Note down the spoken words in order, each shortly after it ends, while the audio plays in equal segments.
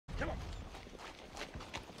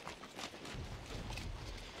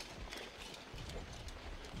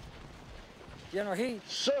General Heath?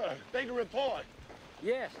 Sir, beg to report.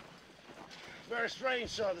 Yes. Very strange,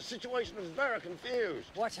 sir. The situation is very confused.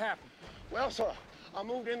 What's happened? Well, sir, I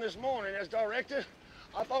moved in this morning as directed.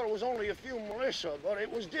 I thought it was only a few militia, but it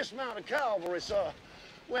was dismounted cavalry, sir.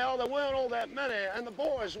 Well, there weren't all that many, and the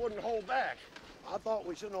boys wouldn't hold back. I thought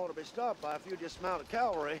we shouldn't ought to be stopped by a few dismounted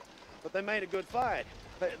cavalry, but they made a good fight.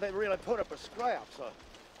 They really put up a scrap, sir.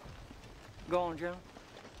 Go on, General.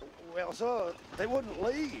 Well, sir, they wouldn't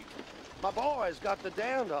leave. My boys got the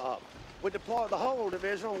dander up. We deployed the whole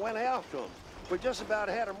division and went after them. We just about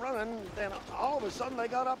had them running, then all of a sudden they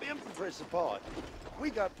got up infantry support.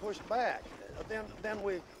 We got pushed back. Then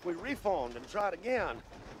we reformed and tried again.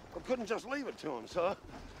 We couldn't just leave it to them, sir.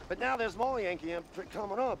 But now there's more Yankee infantry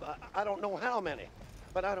coming up. I don't know how many,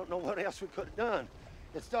 but I don't know what else we could have done.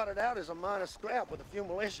 It started out as a minor scrap with a few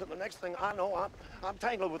militia. The next thing I know, I'm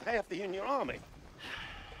tangled with half the Union Army.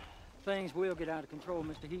 Things will get out of control,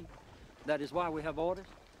 Mr. Heath. That is why we have orders.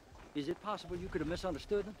 Is it possible you could have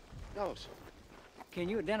misunderstood them? No, sir. Can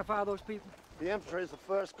you identify those people? The infantry is the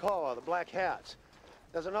first corps, the Black Hats.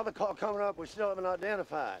 There's another corps coming up we still haven't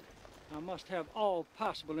identified. I must have all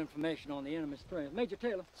possible information on the enemy's strength. Major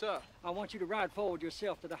Taylor. Sir. I want you to ride forward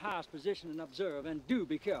yourself to the highest position and observe, and do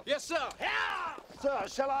be careful. Yes, sir. Yeah! Sir,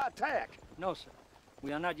 shall I attack? No, sir.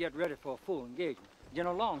 We are not yet ready for a full engagement.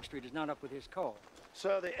 General Longstreet is not up with his corps.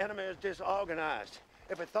 Sir, the enemy is disorganized.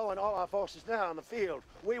 If we throw in all our forces now in the field,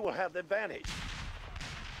 we will have the advantage.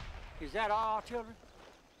 Is that our artillery?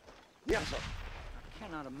 Yes, sir. I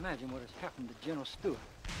cannot imagine what has happened to General Stewart.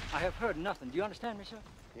 I have heard nothing. Do you understand me, sir?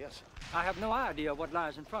 Yes, sir. I have no idea what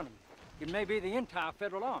lies in front of me. It may be the entire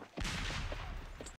Federal Army.